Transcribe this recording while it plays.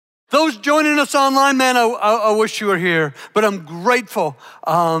Those joining us online, man, I wish you were here, but I'm grateful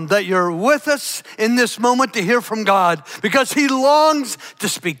that you're with us in this moment to hear from God, because he longs to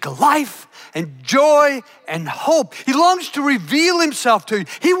speak life and joy and hope. He longs to reveal himself to you.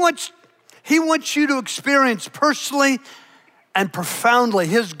 He wants you to experience personally and profoundly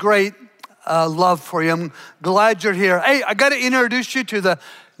his great love for you. I'm glad you're here. Hey, I got to introduce you to the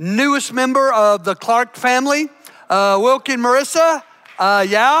newest member of the Clark family, Wilkie and Marissa.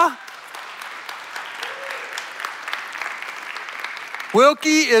 Yeah. Wilkie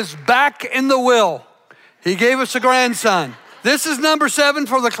is back in the will. He gave us a grandson. This is number 7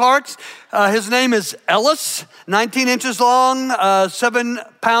 for the Clarks. His name is Ellis, 19 inches long, 7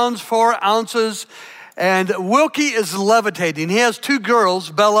 pounds, 4 ounces. And Wilkie is levitating. He has 2 girls,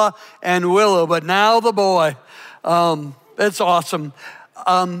 Bella and Willow, but now the boy. It's awesome.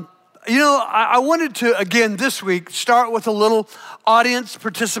 I wanted to, again, this week, start with a little audience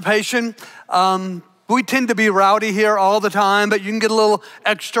participation. We tend to be rowdy here all the time, but you can get a little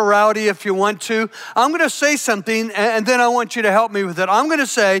extra rowdy if you want to. I'm going to say something, and then I want you to help me with it. I'm going to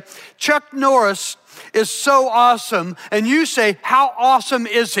say, Chuck Norris is so awesome, and you say, how awesome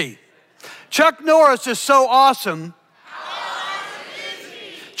is he? Chuck Norris is so awesome. How awesome is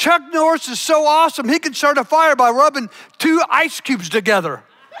he? Chuck Norris is so awesome, he can start a fire by rubbing 2 ice cubes together.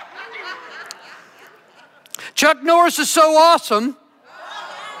 Chuck Norris is so awesome.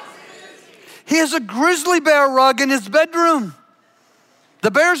 He has a grizzly bear rug in his bedroom.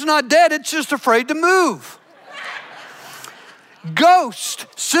 The bear's not dead, it's just afraid to move. Ghosts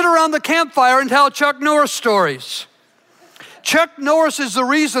sit around the campfire and tell Chuck Norris stories. Chuck Norris is the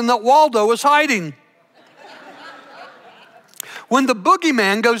reason that Waldo is hiding. When the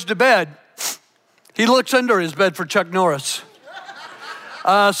boogeyman goes to bed, he looks under his bed for Chuck Norris.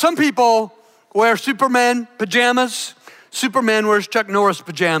 Some people wear Superman pajamas. Superman wears Chuck Norris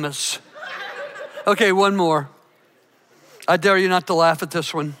pajamas. Okay, one more. I dare you not to laugh at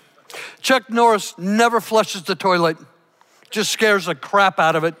this one. Chuck Norris never flushes the toilet. Just scares the crap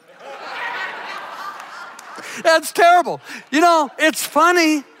out of it. That's terrible. It's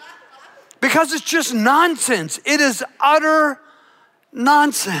funny because it's just nonsense. It is utter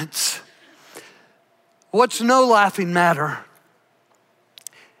nonsense. What's no laughing matter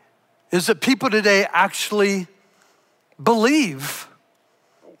is that people today actually believe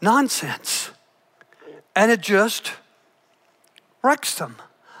nonsense, and it just wrecks them.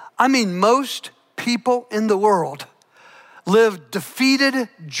 I mean, most people in the world live defeated,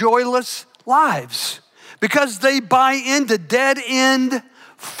 joyless lives because they buy into dead-end,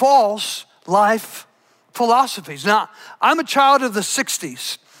 false life philosophies. Now, I'm a child of the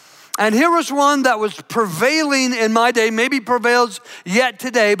 60s, and here was one that was prevailing in my day, maybe prevails yet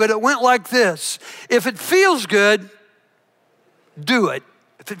today, but it went like this. If it feels good, do it.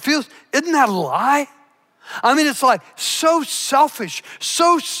 If it feels, isn't that a lie? I mean, it's like so selfish,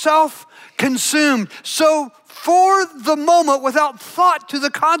 so self-consumed, so for the moment without thought to the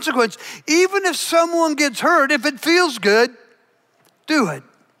consequence. Even if someone gets hurt, if it feels good, do it.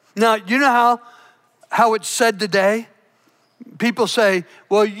 Now, you know how it's said today? People say,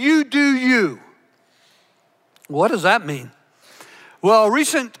 well, you do you. What does that mean? Well, a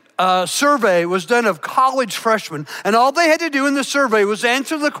recent survey was done of college freshmen, and all they had to do in the survey was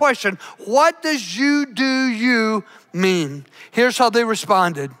answer the question, what does you do you mean? Here's how they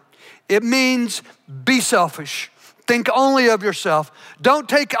responded. It means be selfish. Think only of yourself. Don't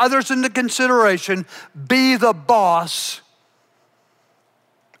take others into consideration. Be the boss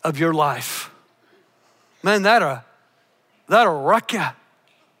of your life. Man, that'll wreck you.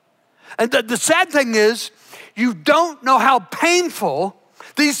 And the sad thing is, you don't know how painful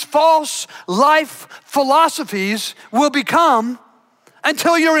these false life philosophies will become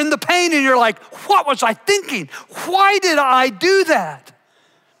until you're in the pain and you're like, what was I thinking? Why did I do that?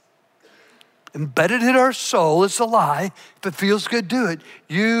 Embedded in our soul is a lie. If it feels good, do it.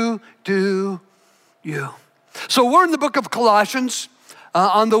 You do you. So we're in the book of Colossians.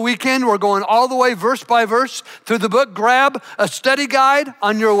 On the weekend, we're going all the way verse by verse through the book. Grab a study guide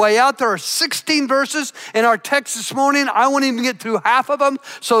on your way out. There are 16 verses in our text this morning. I won't even get through half of them.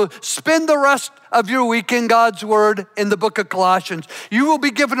 So spend the rest of your week in God's word in the book of Colossians. You will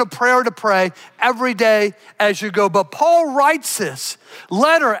be given a prayer to pray every day as you go. But Paul writes this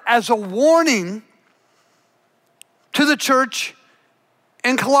letter as a warning to the church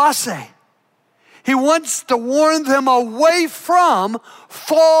in Colossae. He wants to warn them away from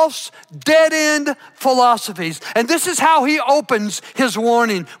false, dead-end philosophies. And this is how he opens his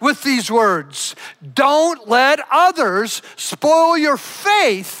warning with these words. Don't let others spoil your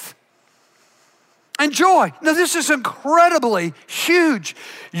faith and joy. Now, this is incredibly huge.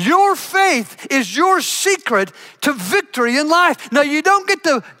 Your faith is your secret to victory in life. Now, you don't get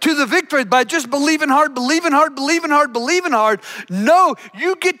to the victory by just believing hard, believing hard, believing hard, believing hard. No,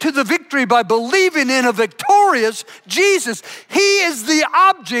 you get to the victory by believing in a victorious Jesus. He is the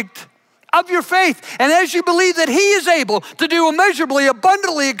object of your faith. And as you believe that He is able to do immeasurably,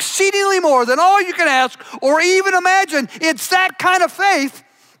 abundantly, exceedingly more than all you can ask or even imagine, it's that kind of faith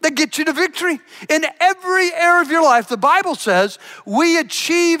that gets you to victory. In every area of your life, the Bible says we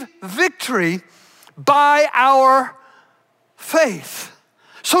achieve victory by our faith.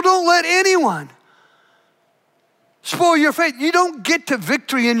 So don't let anyone spoil your faith. You don't get to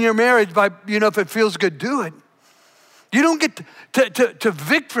victory in your marriage by, if it feels good, do it. You don't get to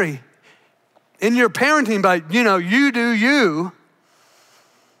victory in your parenting by, you do you.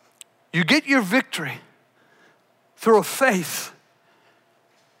 You get your victory through a faith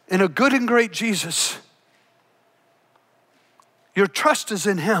in a good and great Jesus. Your trust is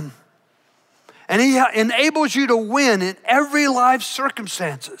in Him. And He enables you to win in every life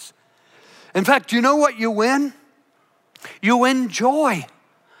circumstances. In fact, you know what you win? You win joy.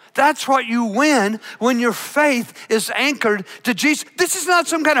 That's what you win when your faith is anchored to Jesus. This is not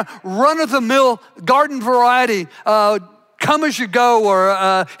some kind of run-of-the-mill garden variety, come as you go,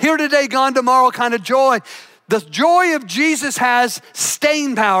 or here today, gone tomorrow kind of joy. The joy of Jesus has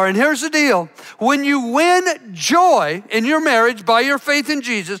staying power. And here's the deal. When you win joy in your marriage by your faith in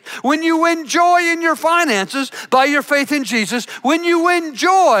Jesus, when you win joy in your finances by your faith in Jesus, when you win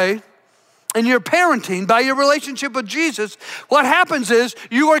joy in your parenting by your relationship with Jesus, what happens is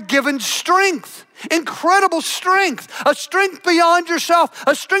you are given strength, incredible strength, a strength beyond yourself,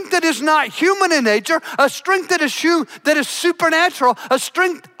 a strength that is not human in nature, a strength that is supernatural,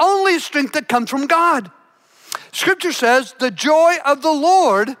 only a strength that comes from God. Scripture says the joy of the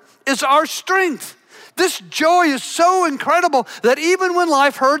Lord is our strength. This joy is so incredible that even when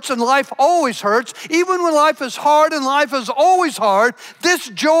life hurts, and life always hurts, even when life is hard and life is always hard, this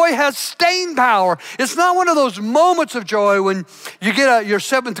joy has staying power. It's not one of those moments of joy when you get your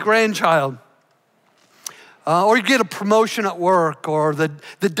seventh grandchild, or you get a promotion at work, or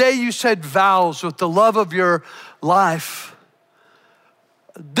the day you said vows with the love of your life.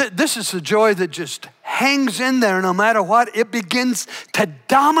 This is a joy that just hangs in there no matter what. It begins to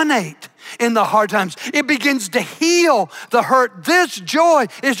dominate in the hard times. It begins to heal the hurt. This joy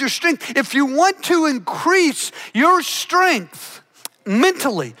is your strength. If you want to increase your strength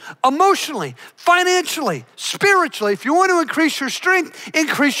mentally, emotionally, financially, spiritually, if you want to increase your strength,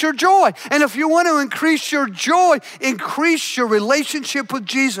 increase your joy. And if you want to increase your joy, increase your relationship with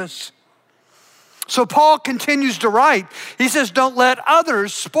Jesus. So Paul continues to write. He says, don't let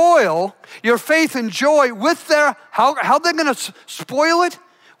others spoil your faith and joy with their, how are they going to spoil it?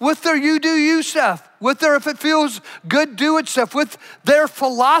 With their you do you stuff, with their if it feels good, do it stuff, with their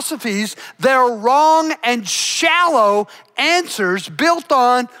philosophies, their wrong and shallow answers built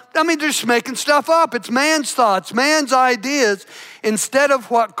on, they're just making stuff up. It's man's thoughts, man's ideas, instead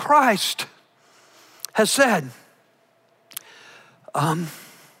of what Christ has said.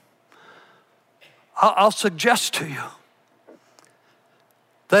 I'll suggest to you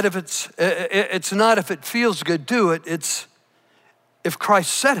that if it's not if it feels good, do it. It's if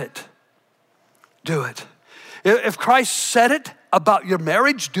Christ said it, do it. If Christ said it about your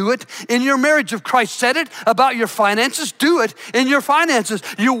marriage, do it in your marriage. If Christ said it about your finances, do it in your finances.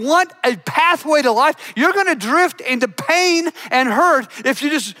 You want a pathway to life. You're going to drift into pain and hurt if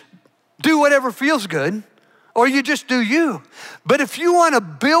you just do whatever feels good. Or you just do you. But if you want to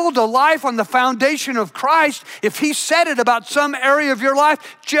build a life on the foundation of Christ, if He said it about some area of your life,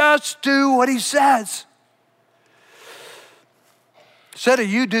 just do what He says. Instead of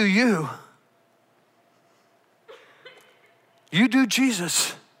you do you, you do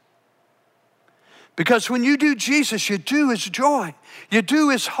Jesus. Because when you do Jesus, you do His joy. You do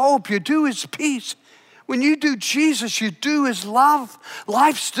His hope. You do His peace. When you do Jesus, you do His love.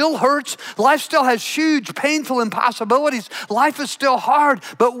 Life still hurts. Life still has huge, painful impossibilities. Life is still hard.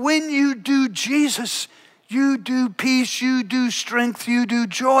 But when you do Jesus, you do peace, you do strength, you do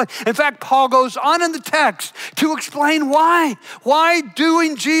joy. In fact, Paul goes on in the text to explain why. Why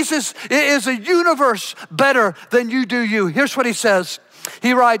doing Jesus is a universe better than you do you. Here's what he says.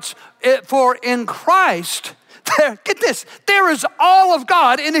 He writes, for in Christ, get this, there is all of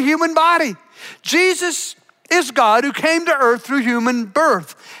God in a human body. Jesus is God who came to earth through human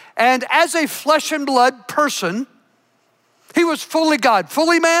birth. And as a flesh and blood person, He was fully God,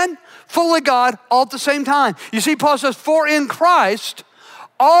 fully man, fully God, all at the same time. You see, Paul says, for in Christ,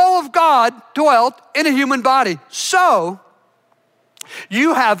 all of God dwelt in a human body. So,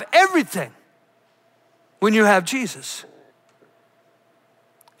 you have everything when you have Jesus.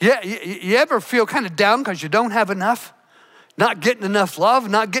 Yeah, you ever feel kind of down because you don't have enough? Not getting enough love,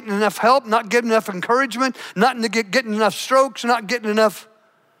 not getting enough help, not getting enough encouragement, not getting enough strokes, not getting enough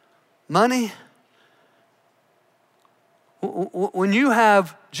money? When you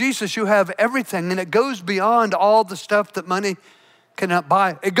have Jesus, you have everything, and it goes beyond all the stuff that money cannot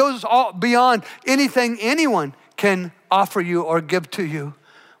buy. It goes all beyond anything anyone can offer you or give to you.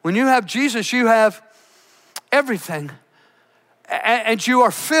 When you have Jesus, you have everything. And you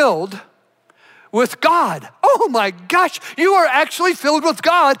are filled with God. Oh my gosh, you are actually filled with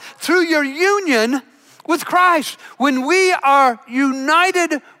God through your union with Christ. When we are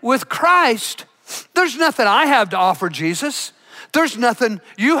united with Christ, there's nothing I have to offer Jesus. There's nothing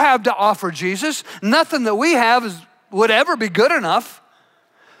you have to offer Jesus. Nothing that we have would ever be good enough.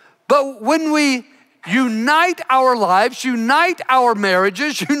 But when we unite our lives, unite our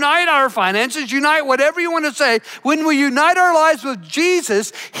marriages, unite our finances, unite whatever you want to say. When we unite our lives with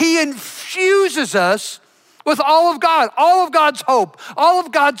Jesus, he infuses us with all of God, all of God's hope, all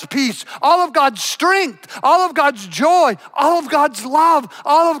of God's peace, all of God's strength, all of God's joy, all of God's love,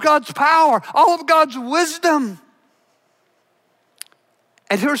 all of God's power, all of God's wisdom.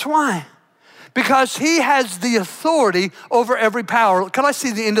 And here's why. Because he has the authority over every power. Can I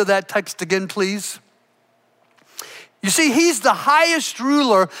see the end of that text again, please? You see, he's the highest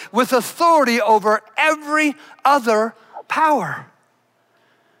ruler with authority over every other power.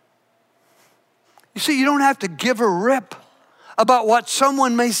 You see, you don't have to give a rip about what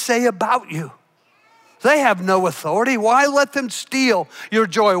someone may say about you. They have no authority. Why let them steal your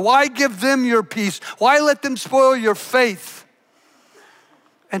joy? Why give them your peace? Why let them spoil your faith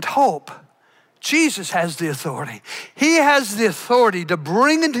and hope? Jesus has the authority. He has the authority to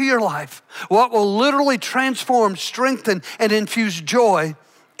bring into your life what will literally transform, strengthen, and infuse joy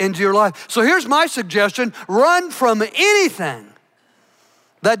into your life. So here's my suggestion. Run from anything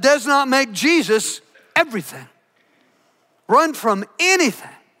that does not make Jesus everything. Run from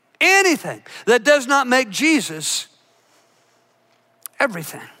anything that does not make Jesus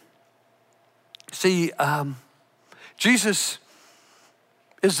everything. See, Jesus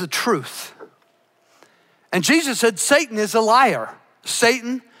is the truth. And Jesus said Satan is a liar.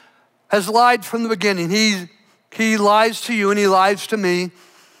 Satan has lied from the beginning. He lies to you and he lies to me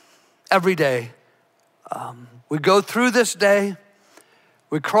every day. We go through this day,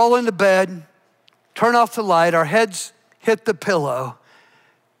 we crawl into bed, turn off the light, our heads hit the pillow,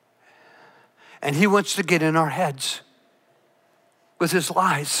 and he wants to get in our heads with his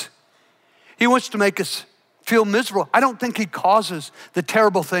lies. He wants to make us feel miserable. I don't think he causes the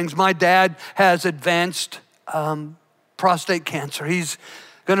terrible things. My dad has advanced prostate cancer. He's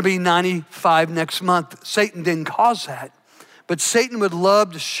going to be 95 next month. Satan didn't cause that. But Satan would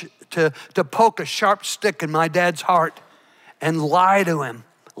love to poke a sharp stick in my dad's heart and lie to him.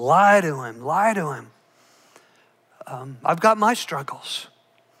 I've got my struggles.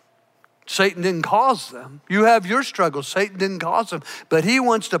 Satan didn't cause them. You have your struggles. Satan didn't cause them. But he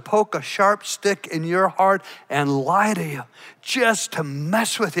wants to poke a sharp stick in your heart and lie to you, just to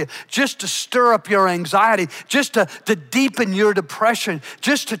mess with you, just to stir up your anxiety, just to deepen your depression,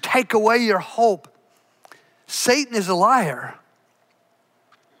 just to take away your hope. Satan is a liar.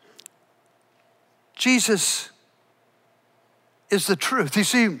 Jesus is the truth. You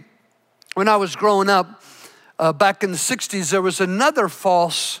see, when I was growing up, back in the 60s, there was another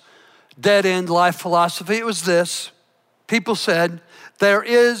false dead-end life philosophy. It was this. People said, there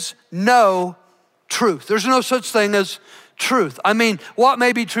is no truth. There's no such thing as truth. I mean, what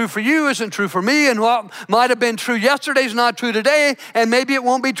may be true for you isn't true for me, and what might have been true yesterday is not true today, and maybe it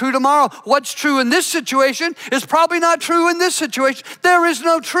won't be true tomorrow. What's true in this situation is probably not true in this situation. There is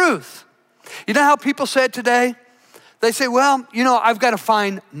no truth. You know how people say it today? They say, well, I've got to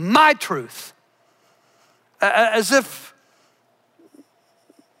find my truth. As if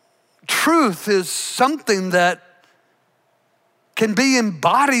truth is something that can be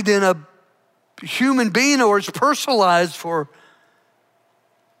embodied in a human being or is personalized for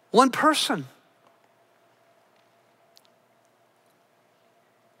one person.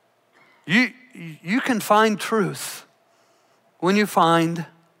 You can find truth when you find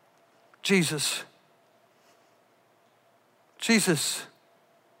Jesus. Jesus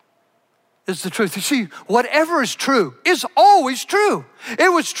is the truth. You see, whatever is true is always true.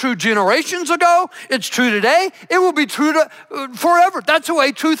 It was true generations ago. It's true today. It will be true forever. That's the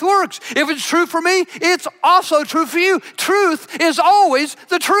way truth works. If it's true for me, it's also true for you. Truth is always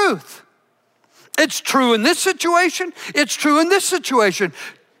the truth. It's true in this situation. It's true in this situation.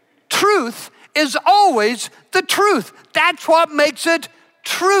 Truth is always the truth. That's what makes it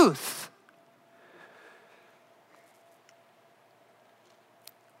truth.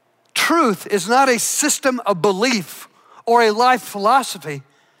 Truth is not a system of belief or a life philosophy.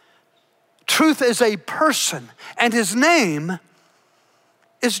 Truth is a person, and his name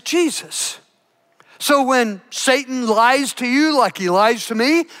is Jesus. So when Satan lies to you like he lies to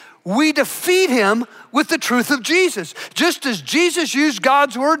me, we defeat him with the truth of Jesus. Just as Jesus used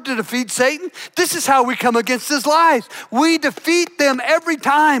God's word to defeat Satan, this is how we come against his lies. We defeat them every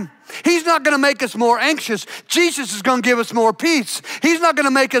time. He's not going to make us more anxious. Jesus is going to give us more peace. He's not going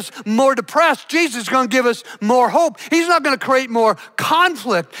to make us more depressed. Jesus is going to give us more hope. He's not going to create more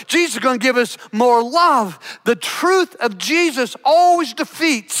conflict. Jesus is going to give us more love. The truth of Jesus always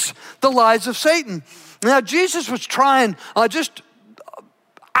defeats the lies of Satan. Now, Jesus was trying just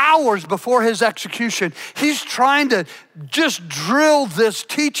hours before his execution. He's trying to just drill this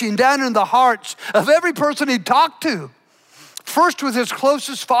teaching down in the hearts of every person he talked to. First with his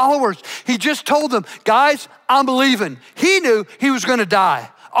closest followers, he just told them, guys, I'm leaving. He knew he was going to die.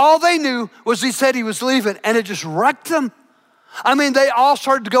 All they knew was he said he was leaving, and it just wrecked them. I mean, they all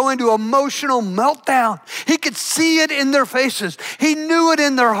started to go into emotional meltdown. He could see it in their faces. He knew it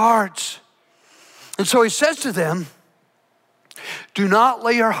in their hearts. And so he says to them, do not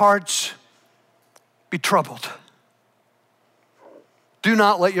let your hearts be troubled. Do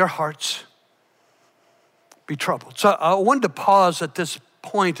not let your hearts be troubled. So I wanted to pause at this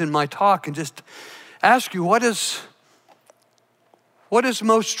point in my talk and just ask you, what is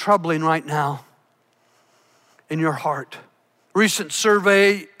most troubling right now in your heart? Recent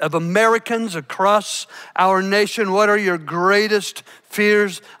survey of Americans across our nation, what are your greatest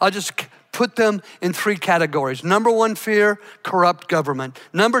fears? I'll just put them in three categories. Number one fear, corrupt government.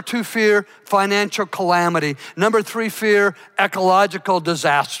 Number two fear, financial calamity. Number three fear, ecological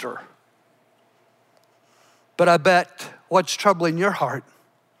disaster. But I bet what's troubling your heart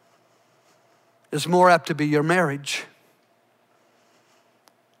is more apt to be your marriage,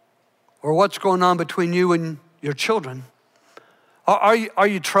 or what's going on between you and your children. Are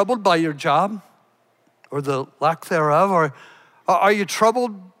you troubled by your job or the lack thereof? Or are you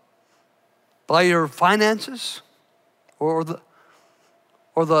troubled by your finances or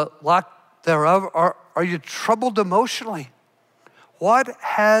the lack thereof? Are you troubled emotionally? What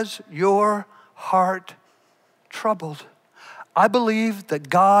has your heart troubled? I believe that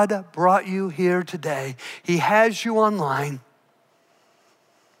God brought you here today. He has you online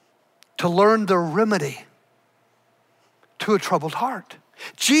to learn the remedy to a troubled heart.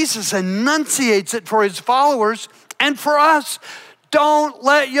 Jesus enunciates it for his followers and for us. Don't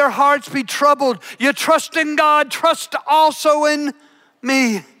let your hearts be troubled. You trust in God, trust also in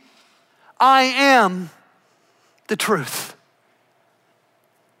me. I am the truth.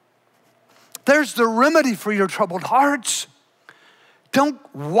 There's the remedy for your troubled hearts. Don't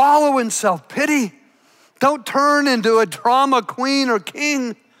wallow in self-pity. Don't turn into a drama queen or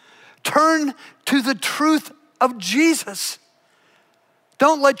king. Turn to the truth of Jesus.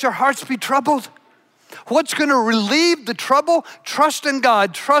 Don't let your hearts be troubled. What's going to relieve the trouble? Trust in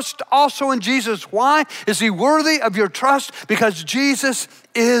God. Trust also in Jesus. Why? Is he worthy of your trust? Because Jesus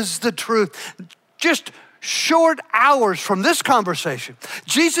is the truth. Just short hours from this conversation,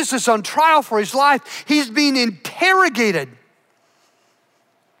 Jesus is on trial for his life. He's being interrogated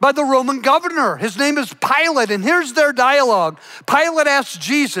by the Roman governor. His name is Pilate, and here's their dialogue. Pilate asks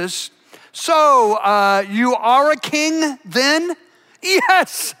Jesus, so you are a king then?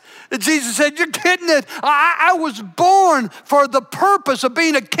 Yes. Jesus said, you're kidding it. I was born for the purpose of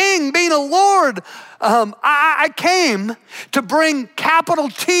being a king, being a Lord. I came to bring capital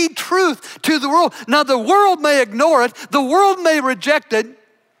T truth to the world. Now the world may ignore it. The world may reject it.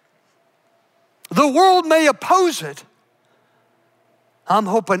 The world may oppose it. I'm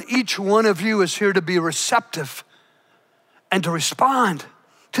hoping each one of you is here to be receptive and to respond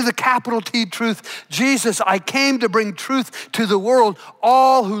to the capital T truth. Jesus, I came to bring truth to the world.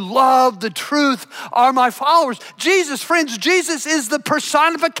 All who love the truth are my followers. Jesus, friends, Jesus is the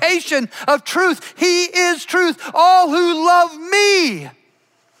personification of truth. He is truth. All who love me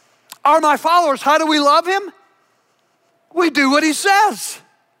are my followers. How do we love him? We do what he says.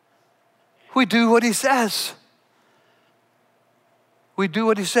 We do what he says. We do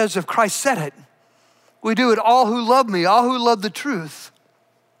what he says. If Christ said it, we do it. All who love me, all who love the truth,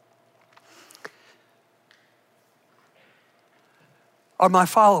 are my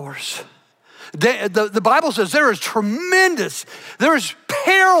followers. The Bible says there is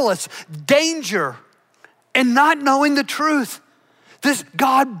perilous danger in not knowing the truth. This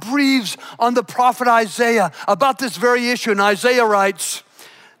God breathes on the prophet Isaiah about this very issue. And Isaiah writes,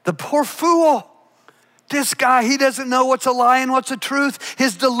 the poor fool This guy, he doesn't know what's a lie and what's a truth.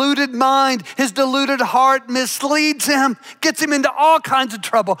 His deluded mind, his deluded heart misleads him, gets him into all kinds of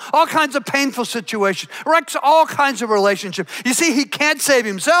trouble, all kinds of painful situations, wrecks all kinds of relationships. You see, he can't save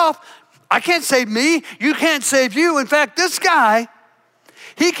himself. I can't save me. You can't save you. In fact, this guy,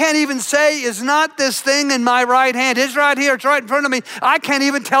 he can't even say, is not this thing in my right hand? It's right here. It's right in front of me. I can't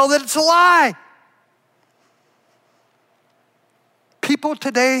even tell that it's a lie. People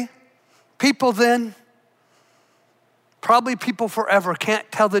today, people then, probably people forever can't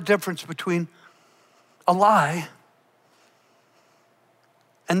tell the difference between a lie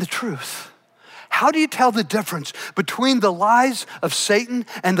and the truth. How do you tell the difference between the lies of Satan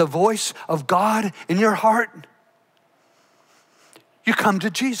and the voice of God in your heart? You come to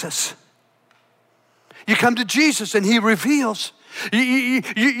Jesus. You come to Jesus and he reveals.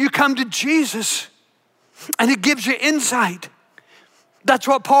 You come to Jesus and he gives you insight. That's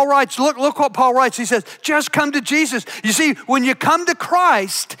what Paul writes. Look what Paul writes. He says, just come to Jesus. You see, when you come to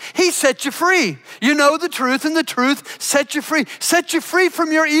Christ, he sets you free. You know the truth, and the truth sets you free. Sets you free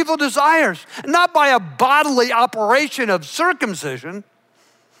from your evil desires, not by a bodily operation of circumcision.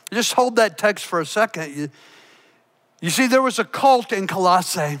 Just hold that text for a second. You see, there was a cult in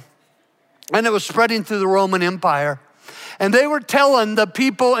Colossae, and it was spreading through the Roman Empire. And they were telling the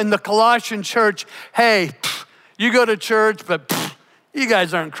people in the Colossian church, hey, you go to church, but you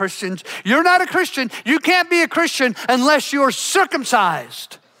guys aren't Christians. You're not a Christian. You can't be a Christian unless you're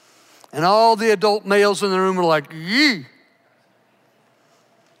circumcised. And all the adult males in the room are like, yee.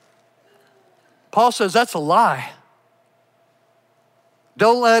 Paul says that's a lie.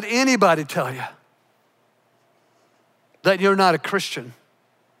 Don't let anybody tell you that you're not a Christian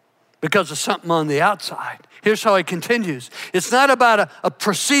because of something on the outside. Here's how he continues. It's not about a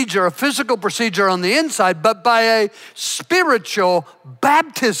procedure, a physical procedure on the inside, but by a spiritual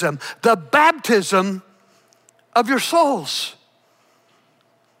baptism, the baptism of your souls.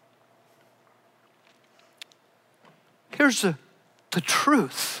 Here's the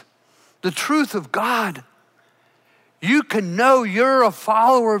truth of God. You can know you're a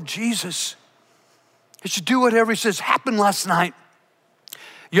follower of Jesus. You should do whatever he says. Happened last night.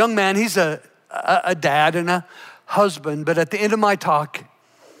 Young man, he's a dad and a husband, but at the end of my talk,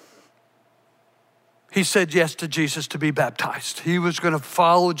 he said yes to Jesus to be baptized. He was going to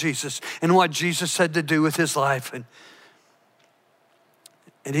follow Jesus and what Jesus said to do with his life. And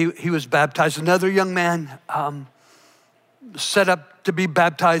he was baptized. Another young man set up to be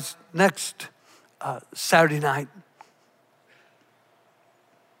baptized next Saturday night.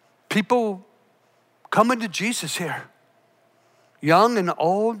 People coming to Jesus here. Young and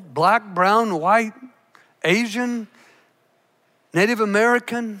old, black, brown, white, Asian, Native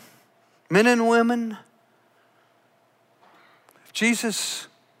American, men and women. If Jesus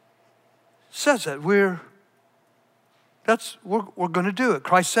says that, we're going to do it.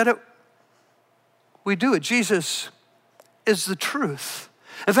 Christ said it, we do it. Jesus is the truth.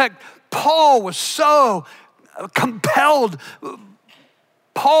 In fact, Paul was so compelled.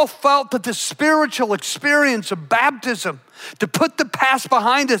 Paul felt that the spiritual experience of baptism, to put the past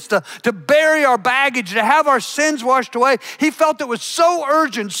behind us, to bury our baggage, to have our sins washed away, he felt it was so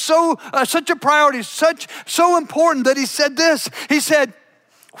urgent, such a priority, so important that he said this. He said,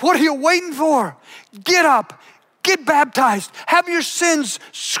 what are you waiting for? Get up, get baptized, have your sins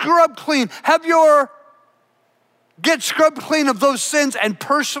scrubbed clean, get scrubbed clean of those sins and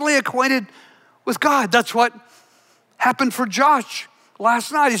personally acquainted with God. That's what happened for Josh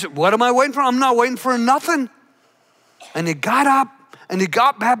last night. He said, what am I waiting for? I'm not waiting for nothing. And he got up and he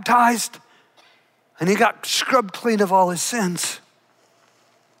got baptized and he got scrubbed clean of all his sins.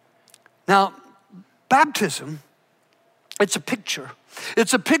 Now, baptism, it's a picture.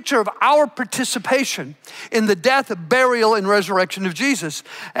 It's a picture of our participation in the death, burial, and resurrection of Jesus.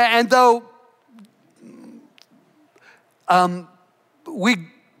 And though we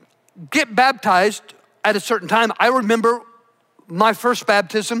get baptized at a certain time, I remember my first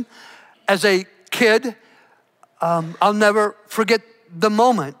baptism as a kid. I'll never forget the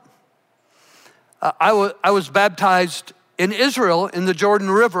moment. I was baptized in Israel in the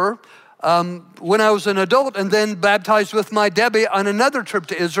Jordan River when I was an adult, and then baptized with my Debbie on another trip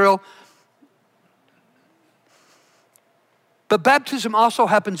to Israel. But baptism also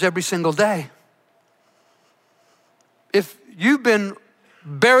happens every single day. If you've been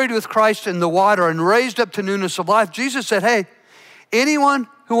buried with Christ in the water and raised up to newness of life, Jesus said, hey, anyone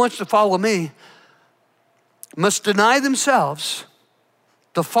who wants to follow me must deny themselves,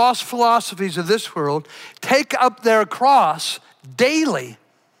 the false philosophies of this world, take up their cross daily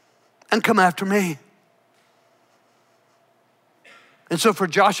and come after me. And so for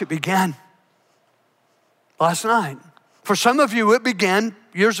Josh, it began. last night. For some of you, it began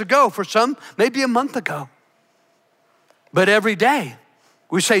years ago. For some, maybe a month ago. But every day,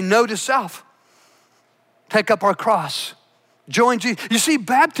 we say no to self. Take up our cross. Join Jesus. You see,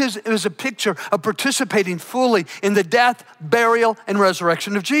 baptism is a picture of participating fully in the death, burial, and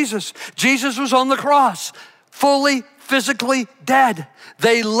resurrection of Jesus. Jesus was on the cross, fully, physically dead.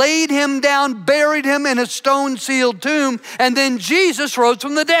 They laid him down, buried him in a stone-sealed tomb, and then Jesus rose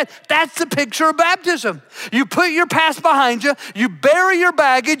from the dead. That's the picture of baptism. You put your past behind you, you bury your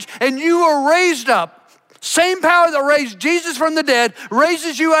baggage, and you are raised up. Same power that raised Jesus from the dead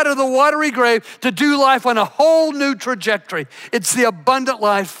raises you out of the watery grave to do life on a whole new trajectory. It's the abundant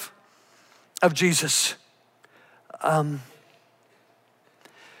life of Jesus.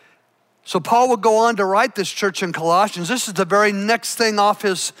 So Paul will go on to write this church in Colossians. This is the very next thing off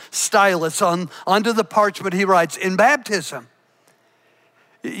his stylus onto the parchment. He writes, in baptism,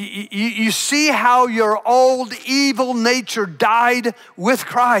 you see how your old evil nature died with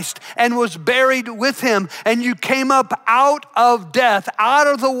Christ and was buried with him, and you came up out of death, out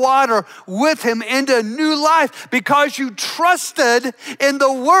of the water with him into new life because you trusted in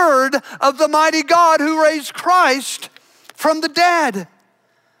the word of the mighty God who raised Christ from the dead.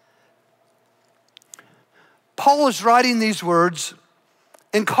 Paul is writing these words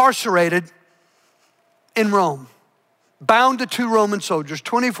incarcerated in Rome, bound to 2 Roman soldiers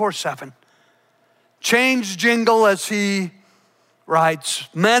 24/7. Chains jingle as he writes.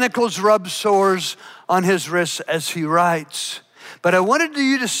 Manacles rub sores on his wrists as he writes. But I wanted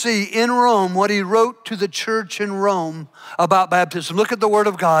you to see in Rome what he wrote to the church in Rome about baptism. Look at the word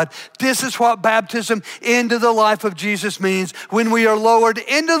of God. This is what baptism into the life of Jesus means. When we are lowered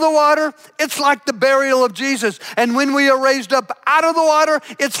into the water, it's like the burial of Jesus. And when we are raised up out of the water,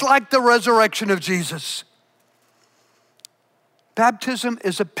 it's like the resurrection of Jesus. Baptism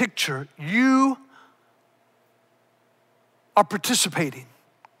is a picture. You are participating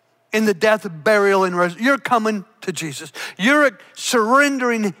in the death, burial, and resurrection. You're coming to Jesus. You're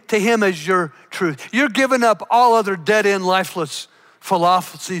surrendering to him as your truth. You're giving up all other dead-end, lifeless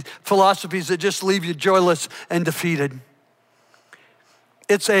philosophies that just leave you joyless and defeated.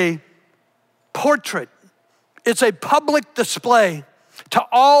 It's a portrait. It's a public display to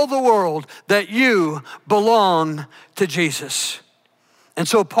all the world that you belong to Jesus. And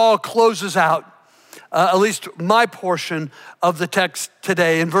so Paul closes out at least my portion of the text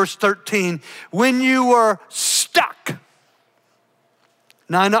today in verse 13. When you were stuck.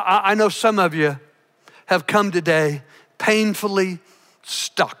 Now I know some of you have come today painfully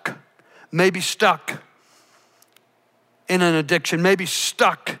stuck. Maybe stuck in an addiction. Maybe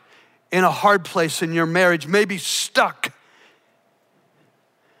stuck in a hard place in your marriage. Maybe stuck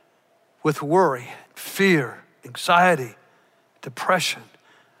with worry, fear, anxiety, depression.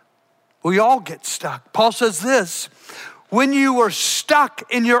 We all get stuck. Paul says this, when you were stuck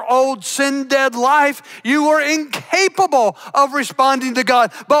in your old sin-dead life, you were incapable of responding to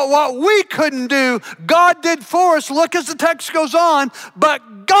God. But what we couldn't do, God did for us. Look as the text goes on,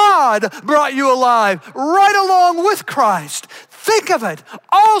 but God brought you alive right along with Christ. Think of it,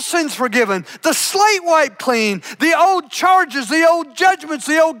 all sins forgiven, the slate wiped clean, the old charges, the old judgments,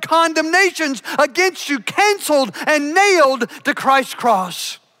 the old condemnations against you canceled and nailed to Christ's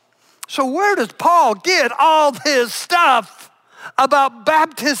cross. So where does Paul get all this stuff about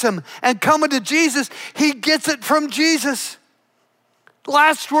baptism and coming to Jesus? He gets it from Jesus.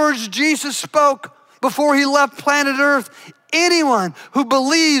 Last words Jesus spoke before he left planet Earth. Anyone who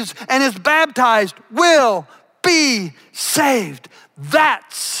believes and is baptized will be saved.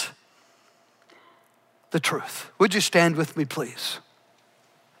 That's the truth. Would you stand with me, please?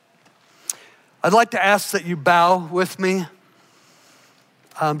 I'd like to ask that you bow with me.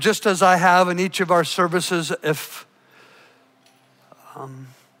 Just as I have in each of our services, if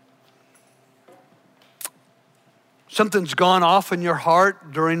something's gone off in your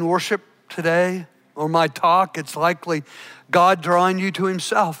heart during worship today or my talk, it's likely God drawing you to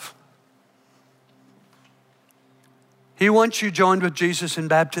himself. He wants you joined with Jesus in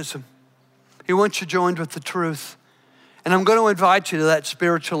baptism. He wants you joined with the truth. And I'm going to invite you to that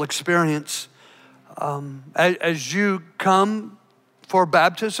spiritual experience. As you come for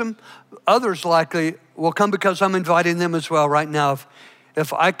baptism, others likely will come because I'm inviting them as well right now.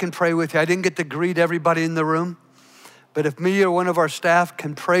 If I can pray with you, I didn't get to greet everybody in the room, but if me or one of our staff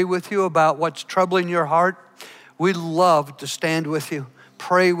can pray with you about what's troubling your heart, we'd love to stand with you,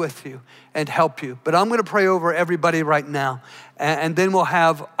 pray with you, and help you. But I'm going to pray over everybody right now, and then we'll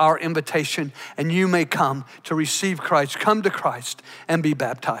have our invitation, and you may come to receive Christ, come to Christ, and be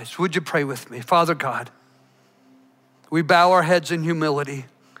baptized. Would you pray with me? Father God, we bow our heads in humility.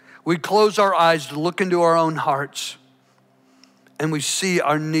 We close our eyes to look into our own hearts, and we see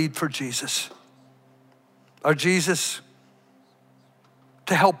our need for Jesus. Our Jesus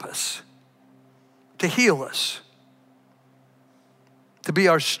to help us, to heal us, to be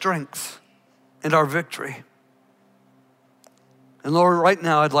our strength and our victory. And Lord, right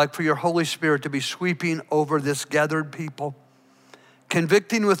now I'd like for your Holy Spirit to be sweeping over this gathered people,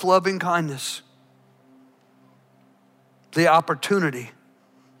 convicting with loving kindness the opportunity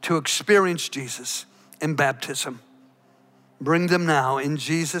to experience Jesus in baptism. Bring them now in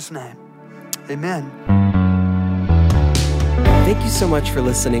Jesus' name. Amen. Thank you so much for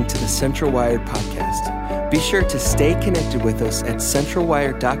listening to the Central Wired podcast. Be sure to stay connected with us at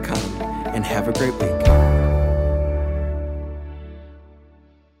centralwired.com and have a great week.